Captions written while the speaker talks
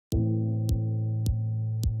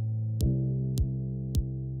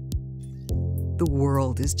The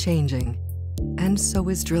world is changing, and so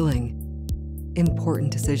is drilling.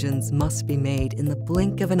 Important decisions must be made in the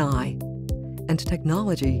blink of an eye, and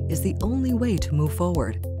technology is the only way to move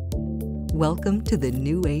forward. Welcome to the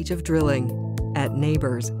new age of drilling. At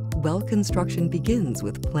Nabors, well construction begins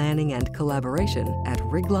with planning and collaboration at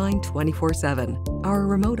Rigline 24/7, our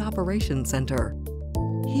remote operations center.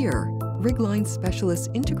 Here, Rigline specialists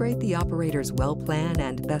integrate the operator's well plan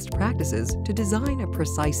and best practices to design a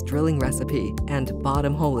precise drilling recipe and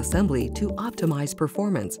bottom hole assembly to optimize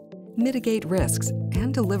performance, mitigate risks,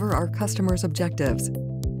 and deliver our customers' objectives.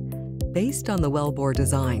 Based on the wellbore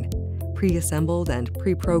design, pre-assembled and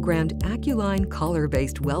pre-programmed AccuLine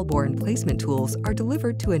collar-based wellbore placement tools are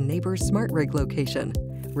delivered to a Nabors smart rig location,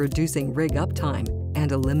 reducing rig uptime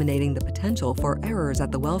and eliminating the potential for errors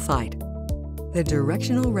at the well site. The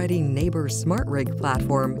directional-ready Nabors smart rig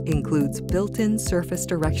platform includes built-in surface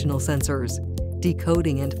directional sensors,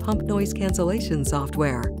 decoding and pump noise cancellation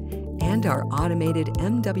software, and our automated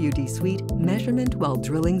MWD Suite measurement while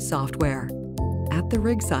drilling software. At the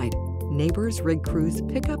rig site, Nabors rig crews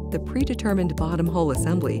pick up the predetermined bottom hole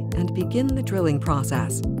assembly and begin the drilling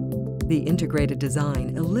process. The integrated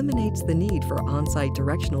design eliminates the need for on-site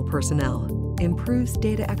directional personnel, improves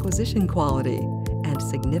data acquisition quality, and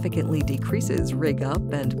significantly decreases rig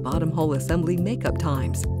up and bottom hole assembly makeup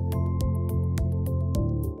times.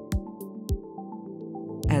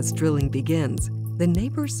 As drilling begins, the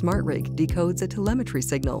Nabors smart rig decodes a telemetry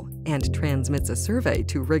signal and transmits a survey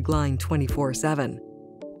to Rigline 24/7.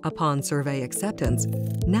 Upon survey acceptance,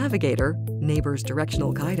 Navigator, Nabors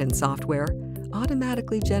directional guidance software,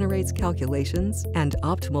 automatically generates calculations and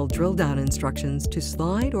optimal drill down instructions to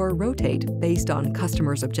slide or rotate based on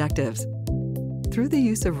customers' objectives. Through the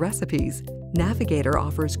use of recipes, Navigator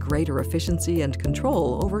offers greater efficiency and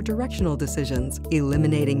control over directional decisions,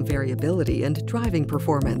 eliminating variability and driving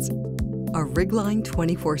performance. A Rigline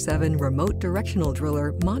 24/7 remote directional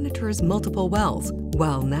driller monitors multiple wells,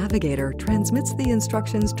 while Navigator transmits the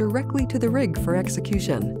instructions directly to the rig for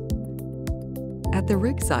execution. At the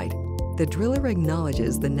rig site, the driller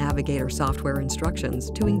acknowledges the Navigator software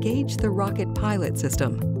instructions to engage the Rocket Pilot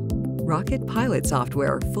system. Rocket Pilot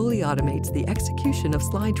software fully automates the execution of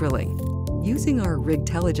slide drilling. Using our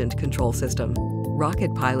Rigtelligent control system,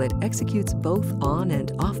 Rocket Pilot executes both on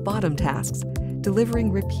and off-bottom tasks,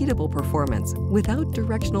 delivering repeatable performance without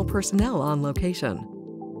directional personnel on location.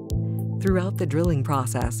 Throughout the drilling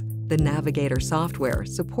process, the Navigator software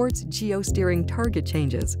supports GEO-STEERING target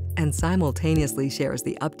changes and simultaneously shares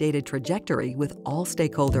the updated trajectory with all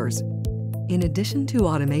stakeholders. In addition to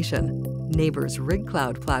automation, Nabors Rig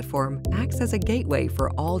Cloud platform acts as a gateway for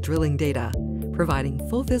all drilling data, providing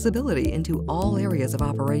full visibility into all areas of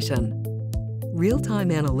operation. Real-time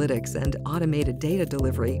analytics and automated data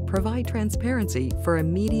delivery provide transparency for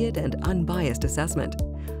immediate and unbiased assessment,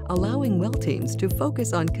 allowing well teams to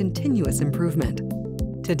focus on continuous improvement.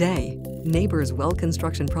 Today, Nabors' well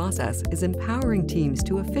construction process is empowering teams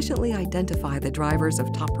to efficiently identify the drivers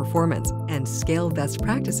of top performance and scale best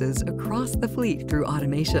practices across the fleet through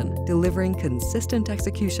automation, delivering consistent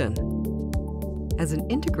execution. As an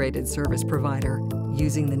integrated service provider,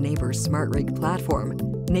 using the Nabors Smart Rig platform,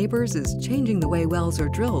 Nabors is changing the way wells are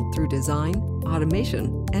drilled through design,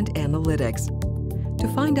 automation, and analytics. To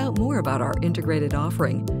find out more about our integrated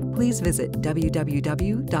offering, please visit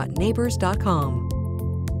www.nabors.com.